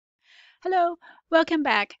Hello, welcome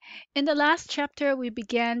back. In the last chapter, we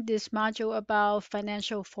began this module about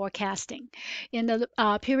financial forecasting. In the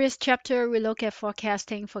previous chapter, we look at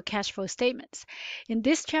forecasting for cash flow statements. In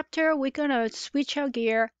this chapter, we're going to switch our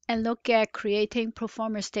gear and look at creating pro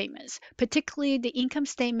forma statements, particularly the income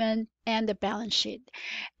statement and the balance sheet.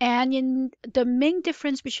 And in the main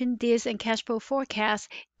difference between this and cash flow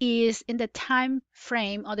forecast is in the time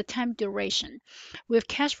frame or the time duration. With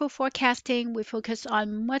cash flow forecasting, we focus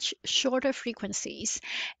on much shorter frequencies.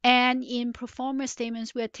 And in performance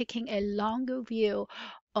statements, we are taking a longer view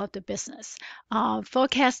of the business.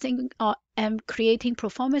 Forecasting and creating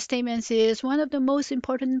performance statements is one of the most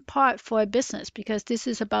important part for a business because this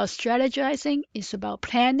is about strategizing, it's about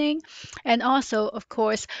planning, and also, of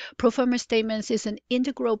course, performance statements is an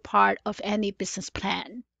integral part of any business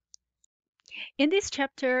plan. In this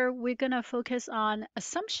chapter, we're going to focus on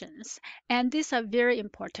assumptions, and these are very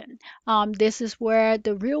important. This is where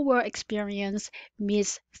the real world experience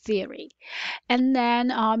meets theory. And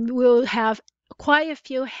then we'll have quite a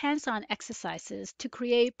few hands-on exercises to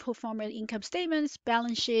create pro forma income statements,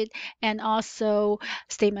 balance sheet, and also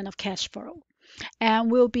statement of cash flow. And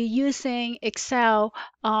we'll be using Excel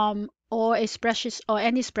or a spreadsheet or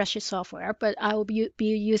any spreadsheet software, but I will be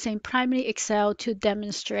using primarily Excel to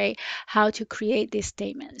demonstrate how to create these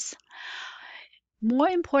statements. More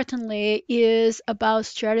importantly is about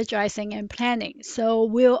strategizing and planning. So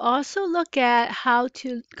we'll also look at how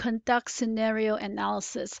to conduct scenario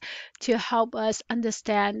analysis to help us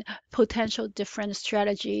understand potential different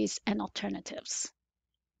strategies and alternatives.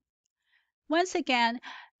 Once again,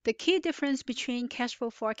 the key difference between cash flow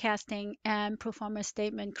forecasting and performance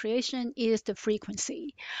statement creation is the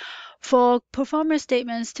frequency. For performance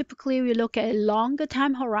statements, typically we look at a longer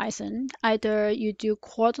time horizon. Either you do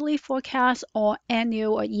quarterly forecasts or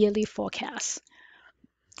annual or yearly forecasts.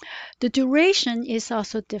 The duration is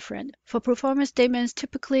also different. For performance statements,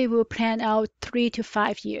 typically we'll plan out 3 to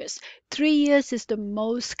 5 years. 3 years is the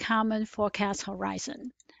most common forecast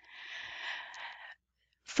horizon.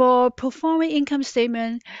 For performing income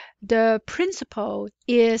statement, the principle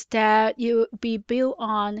is that you be built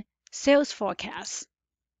on sales forecasts.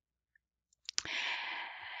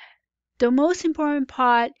 The most important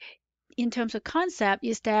part in terms of concept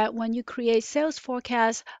is that when you create sales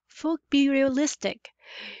forecasts, be realistic.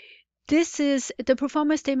 This is the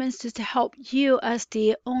performance statements is to help you as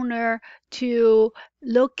the owner to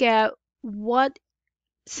look at what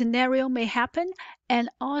scenario may happen and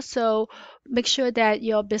also make sure that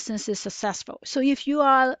your business is successful. So if you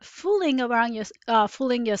are fooling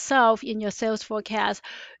yourself in your sales forecast,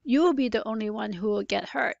 you will be the only one who will get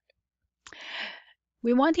hurt.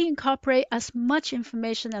 We want to incorporate as much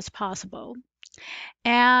information as possible,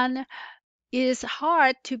 and it is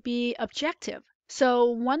hard to be objective.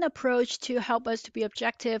 So one approach to help us to be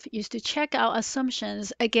objective is to check our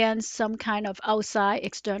assumptions against some kind of outside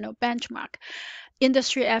external benchmark.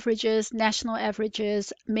 Industry averages, national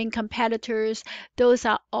averages, main competitors, those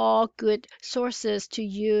are all good sources to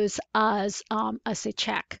use as a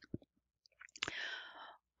check.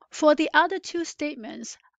 For the other two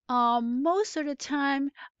statements, most of the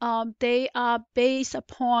time they are built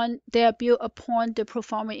upon the pro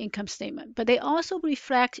forma income statement, but they also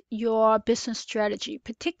reflect your business strategy,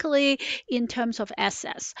 particularly in terms of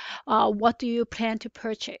assets. What do you plan to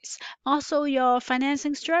purchase? Also, your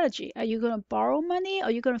financing strategy. Are you going to borrow money or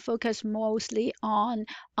are you going to focus mostly on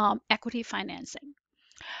equity financing?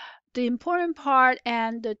 The important part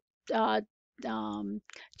and the uh,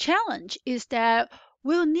 challenge is that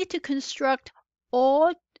we'll need to construct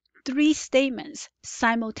all three statements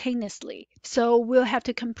simultaneously. So we'll have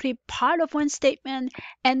to complete part of one statement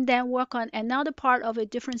and then work on another part of a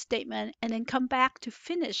different statement and then come back to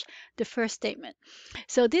finish the first statement.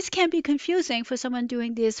 So this can be confusing for someone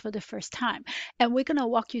doing this for the first time. And we're going to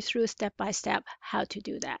walk you through step by step how to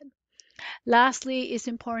do that. Lastly, it's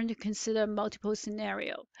important to consider multiple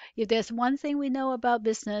scenario. If there's one thing we know about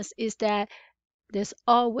business is that there's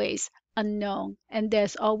always unknown and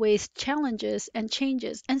there's always challenges and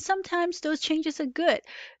changes. And sometimes those changes are good.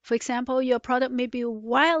 For example, your product may be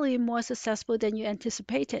wildly more successful than you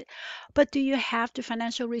anticipated, but do you have the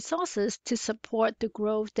financial resources to support the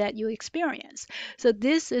growth that you experience? So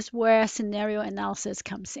this is where scenario analysis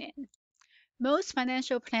comes in. Most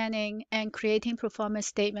financial planning and creating performance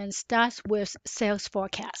statements starts with sales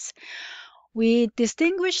forecasts. We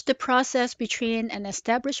distinguish the process between an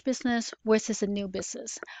established business versus a new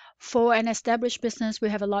business. For an established business, we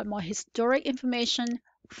have a lot more historic information.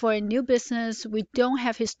 For a new business, we don't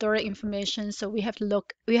have historic information, so we have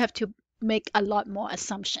to make a lot more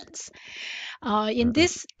assumptions. In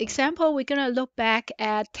this example, we're going to look back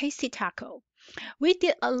at Tasty Taco. We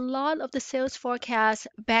did a lot of the sales forecast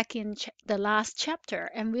back in the last chapter,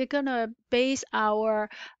 and we're going to base our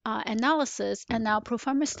analysis and our pro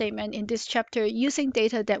forma statement in this chapter using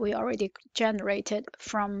data that we already generated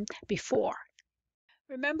from before.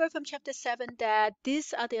 Remember from chapter 7 that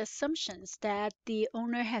these are the assumptions that the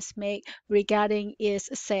owner has made regarding its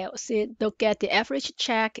sales. We look at the average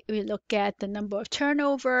check, we look at the number of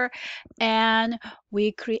turnover, and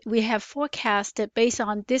we have forecasted based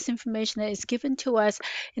on this information that is given to us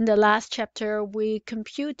in the last chapter. We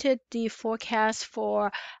computed the forecast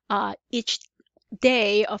for each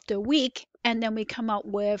day of the week, and then we come up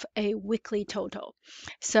with a weekly total.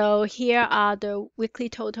 So here are the weekly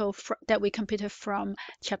total that we computed from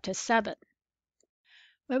chapter 7.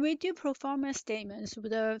 When we do pro forma statements,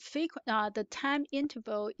 the time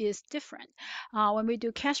interval is different. When we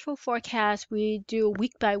do cash flow forecast, we do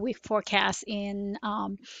week by week forecast in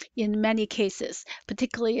many cases,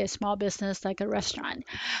 particularly a small business like a restaurant.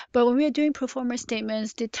 But when we are doing pro forma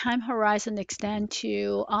statements, the time horizon extend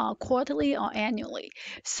to quarterly or annually.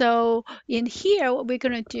 So in here, what we're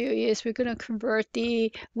going to do is we're going to convert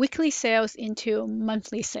the weekly sales into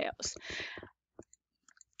monthly sales.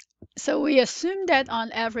 So we assume that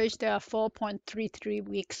on average there are 4.33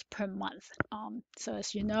 weeks per month. So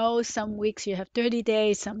as you know, some weeks you have 30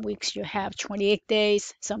 days, some weeks you have 28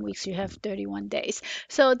 days, some weeks you have 31 days.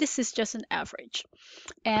 So this is just an average.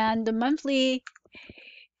 And the monthly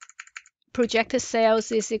projected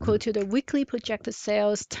sales is equal to the weekly projected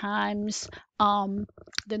sales times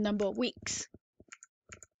the number of weeks.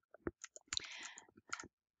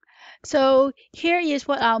 So here is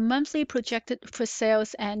what our monthly projected for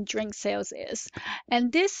sales and drink sales is.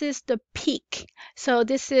 And this is the peak. So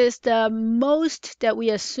this is the most that we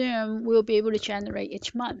assume we'll be able to generate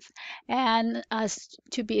each month. And as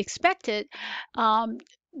to be expected,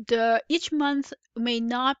 each month may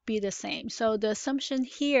not be the same. So the assumption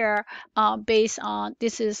here, based on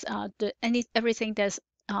this is everything that's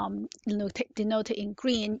denoted in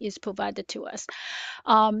green is provided to us.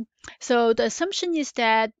 So the assumption is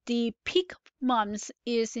that the peak months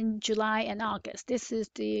is in July and August. This is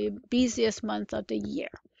the busiest month of the year.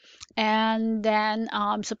 And then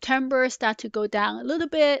September start to go down a little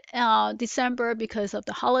bit. December, because of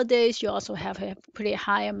the holidays, you also have a pretty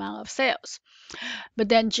high amount of sales. But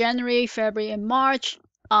then January, February, and March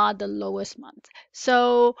are the lowest month.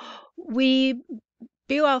 So we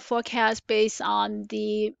build our forecast based on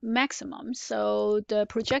the maximum. So the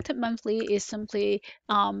projected monthly is simply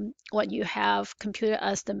what you have computed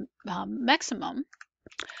as the maximum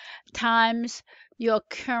times your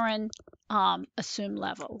current assumed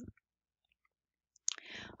level.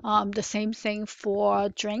 The same thing for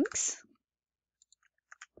drinks.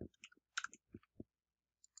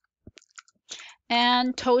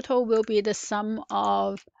 And total will be the sum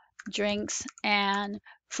of drinks and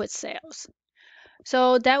food sales.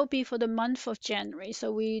 So that would be for the month of January.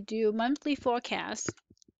 So we do monthly forecast,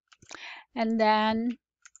 and then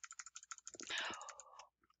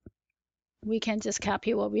we can just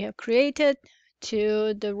copy what we have created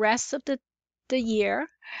to the rest of the year.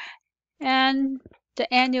 And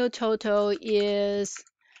the annual total is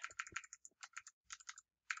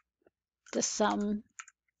the sum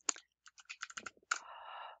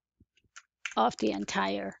of the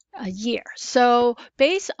entire year. So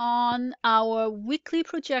based on our weekly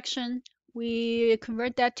projection, we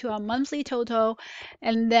convert that to our monthly total,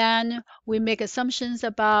 and then we make assumptions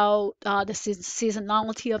about the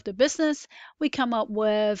seasonality of the business. We come up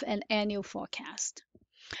with an annual forecast.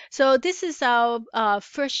 So this is our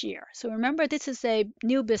first year. So remember, this is a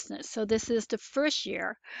new business. So this is the first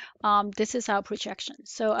year. This is our projection.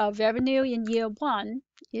 So our revenue in year 1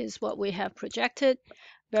 is what we have projected.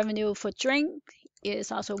 Revenue for drink is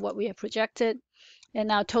also what we have projected. And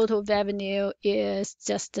our total revenue is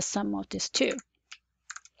just the sum of these two.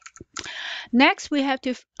 Next, we have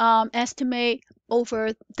to estimate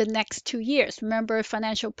over the next 2 years. Remember,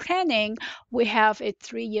 financial planning, we have a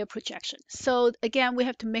 3-year projection. So again, we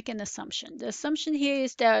have to make an assumption. The assumption here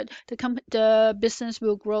is that the business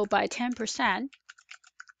will grow by 10%.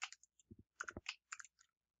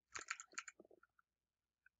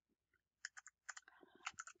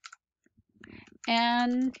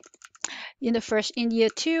 And in year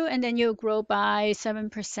 2, and then you'll grow by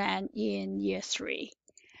 7% in year 3.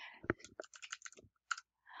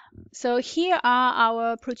 So here are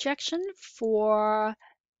our projection for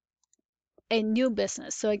a new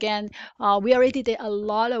business. So again, we already did a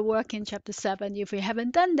lot of work in chapter 7. If we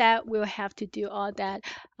haven't done that, we'll have to do all that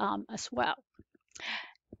as well.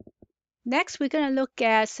 Next, we're going to look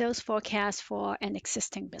at sales forecast for an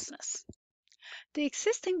existing business. The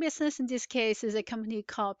existing business in this case is a company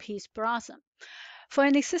called Peace Blossom. For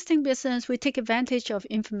an existing business, we take advantage of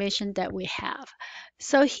information that we have.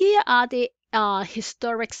 So here are the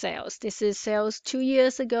historic sales. This is sales 2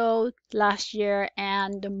 years ago, last year,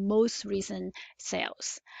 and the most recent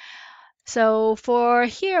sales. So for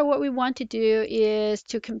here, what we want to do is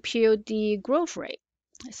to compute the growth rate.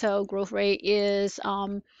 So growth rate is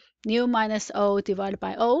new minus O divided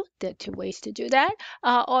by O. There are two ways to do that.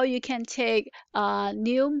 Or you can take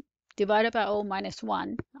new divided by O minus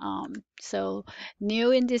 1. So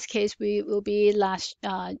new in this case we will be last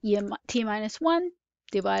year T minus 1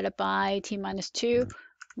 divided by T minus 2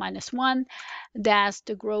 minus 1. That's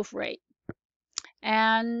the growth rate.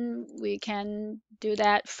 And we can do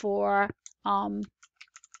that for um,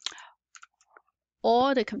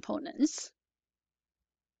 all the components.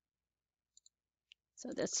 So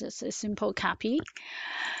that's just a simple copy.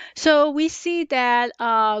 So we see that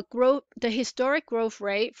the historic growth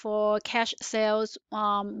rate for cash sales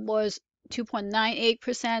was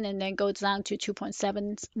 2.98% and then goes down to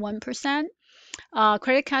 2.71%.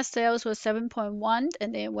 Credit card sales was 7.1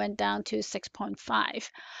 and then went down to 6.5.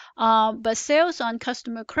 But sales on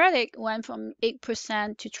customer credit went from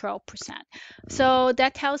 8% to 12%. So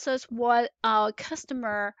that tells us what our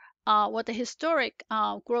what the historic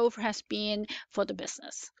growth has been for the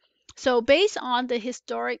business. So based on the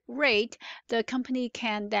historic rate, the company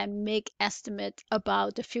can then make estimates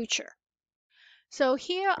about the future. So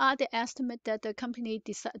here are the estimates that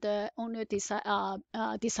the owner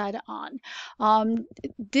decided on.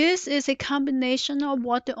 This is a combination of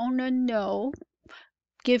what the owner know,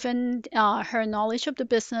 given her knowledge of the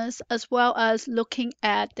business, as well as looking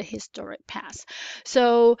at the historic past.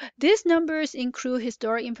 So these numbers include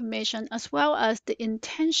historic information as well as the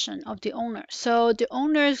intention of the owner. So the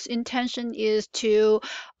owner's intention is to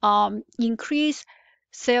increase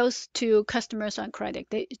sales to customers on credit.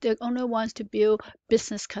 The owner wants to build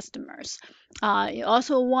business customers. It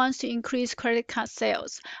also wants to increase credit card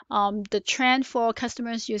sales. The trend for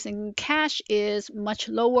customers using cash is much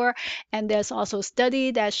lower, and there's also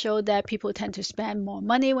study that show that people tend to spend more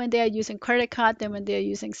money when they're using credit card than when they're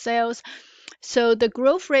using sales. So the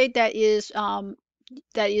growth rate that is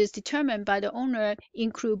determined by the owner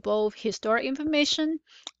include both historic information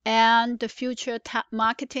and the future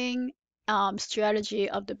marketing strategy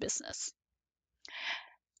of the business.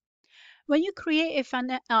 When you create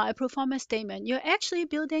a pro forma statement, you're actually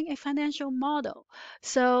building a financial model.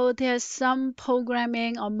 So there's some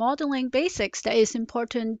programming or modeling basics that is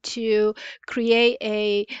important to create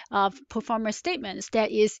a pro forma statements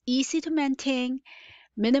that is easy to maintain,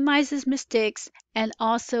 minimizes mistakes, and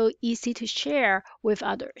also easy to share with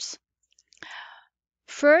others.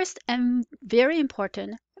 First, and very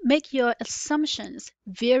important, make your assumptions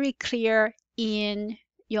very clear in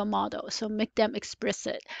your model. So make them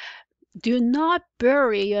explicit. Do not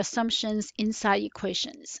bury your assumptions inside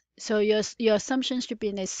equations. So your assumptions should be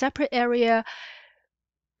in a separate area,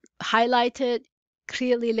 highlighted,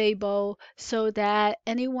 clearly labeled, so that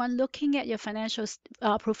anyone looking at your financial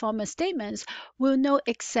performance statements will know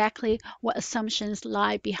exactly what assumptions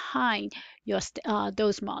lie behind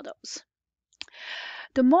those models.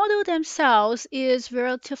 The model themselves is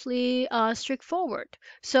relatively straightforward.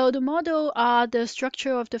 So the model are the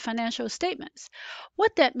structure of the financial statements.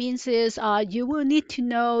 What that means is you will need to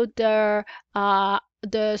know the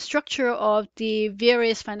structure of the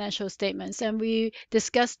various financial statements, and we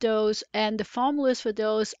discussed those, and the formulas for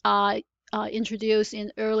those are introduced in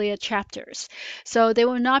earlier chapters. So they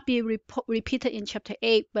will not be repeated in chapter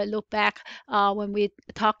 8, but look back when we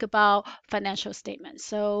talk about financial statements.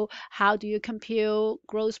 So how do you compute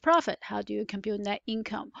gross profit? How do you compute net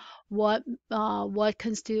income? What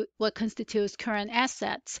constitutes current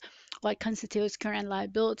assets? What constitutes current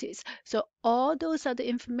liabilities? So all those are the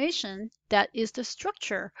information that is the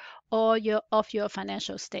structure of your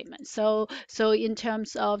financial statement. So in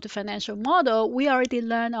terms of the financial model, we already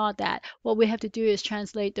learned all that. What we have to do is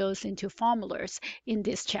translate those into formulas in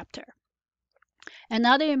this chapter.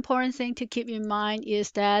 Another important thing to keep in mind is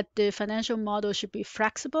that the financial model should be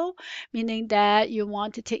flexible, meaning that you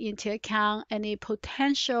want to take into account any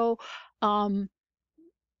potential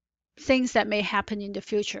things that may happen in the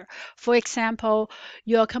future. For example,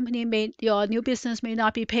 your new business may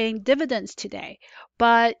not be paying dividends today,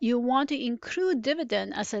 but you want to include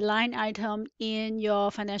dividend as a line item in your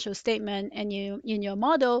financial statement and in your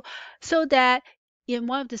model so that in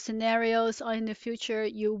one of the scenarios or in the future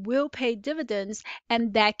you will pay dividends,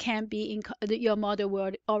 and that can be your model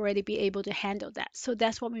will already be able to handle that. So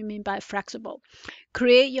that's what we mean by flexible.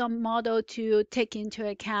 Create your model to take into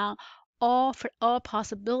account all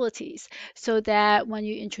possibilities, so that when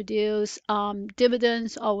you introduce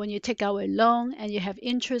dividends, or when you take out a loan and you have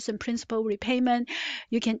interest and principal repayment,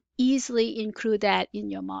 you can easily include that in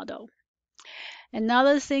your model.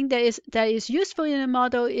 Another thing that is useful in a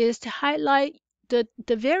model is to highlight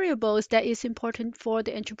the variables that is important for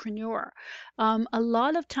the entrepreneur. A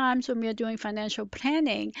lot of times when we are doing financial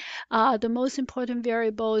planning, the most important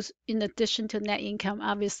variables, in addition to net income,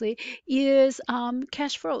 obviously, is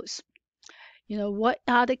cash flows. What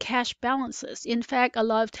are the cash balances? In fact, a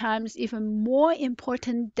lot of times, even more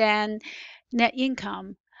important than net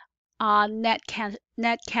income,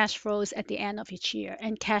 net cash flows at the end of each year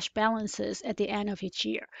and cash balances at the end of each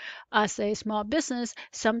year. As a small business,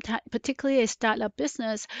 sometimes, particularly a startup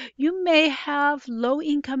business, you may have low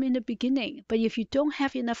income in the beginning, but if you don't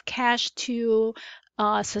have enough cash to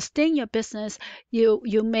sustain your business,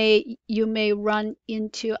 you may run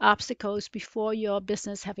into obstacles before your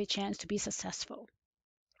business have a chance to be successful.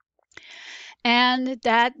 And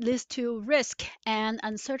that leads to risk and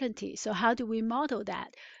uncertainty. So, how do we model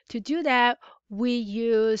that? To do that, we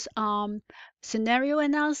use scenario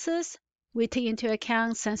analysis. We take into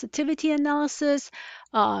account sensitivity analysis,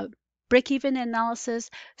 uh, break-even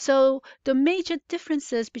analysis. So, the major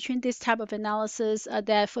differences between this type of analysis are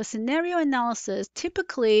that for scenario analysis,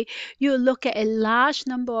 typically you look at a large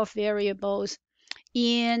number of variables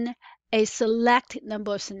in a select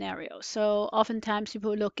number of scenarios. So oftentimes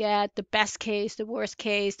people look at the best case, the worst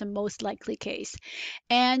case, the most likely case.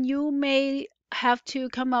 And you may have to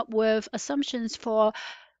come up with assumptions for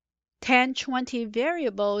 10, 20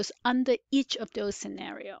 variables under each of those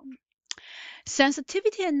scenarios.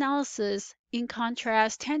 Sensitivity analysis, in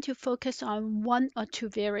contrast, tend to focus on one or two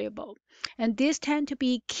variables. And these tend to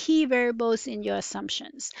be key variables in your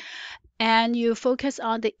assumptions, and you focus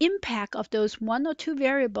on the impact of those one or two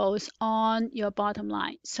variables on your bottom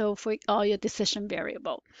line. So for all your decision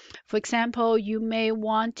variable, for example, you may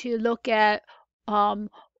want to look at um,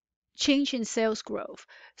 change in sales growth.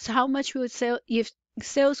 So how much would if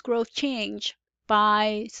sales growth change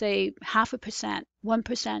by say 0.5%,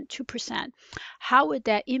 1%, 2%, how would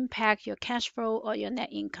that impact your cash flow or your net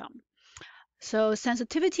income? So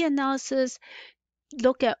sensitivity analysis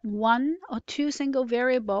look at one or two single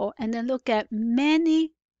variable and then look at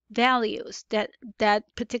many values that that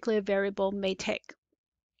particular variable may take.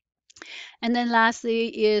 And then lastly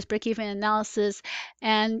is break-even analysis.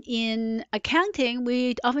 And in accounting,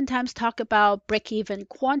 we oftentimes talk about break-even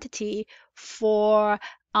quantity for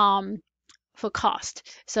cost.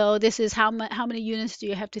 So this is how many units do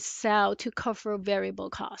you have to sell to cover variable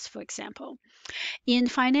costs, for example. In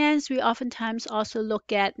finance, we oftentimes also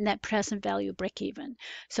look at net present value break even.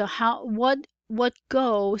 So what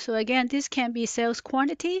goal? So again, this can be sales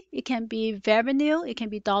quantity, it can be revenue, it can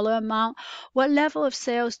be dollar amount. What level of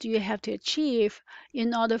sales do you have to achieve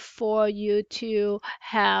in order for you to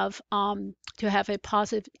have a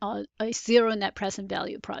positive a zero net present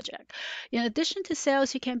value project? In addition to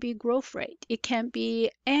sales, it can be growth rate, it can be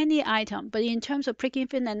any item. But in terms of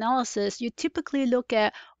break-even analysis, you typically look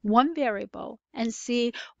at one variable and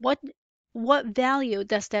see what value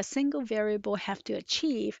does that single variable have to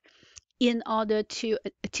achieve in order to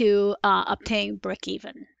obtain break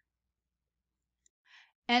even.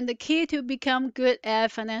 And the key to become good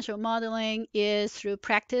at financial modeling is through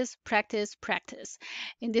practice, practice, practice.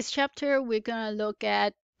 In this chapter, we're going to look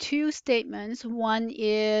at two statements. One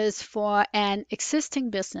is for an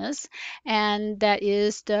existing business, and that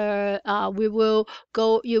is you will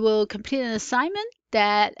complete an assignment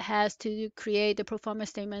that has to create the pro forma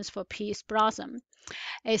statements for Peace Blossom.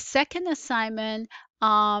 A second assignment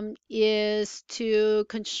is to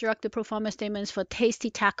construct the pro forma statements for Tasty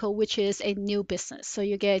Taco, which is a new business. So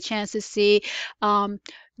you get a chance to see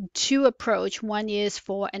two approach. One is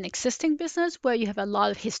for an existing business where you have a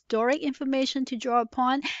lot of historic information to draw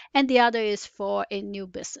upon, and the other is for a new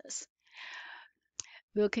business.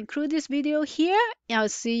 We'll conclude this video here. I'll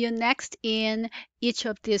see you next in each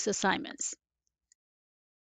of these assignments.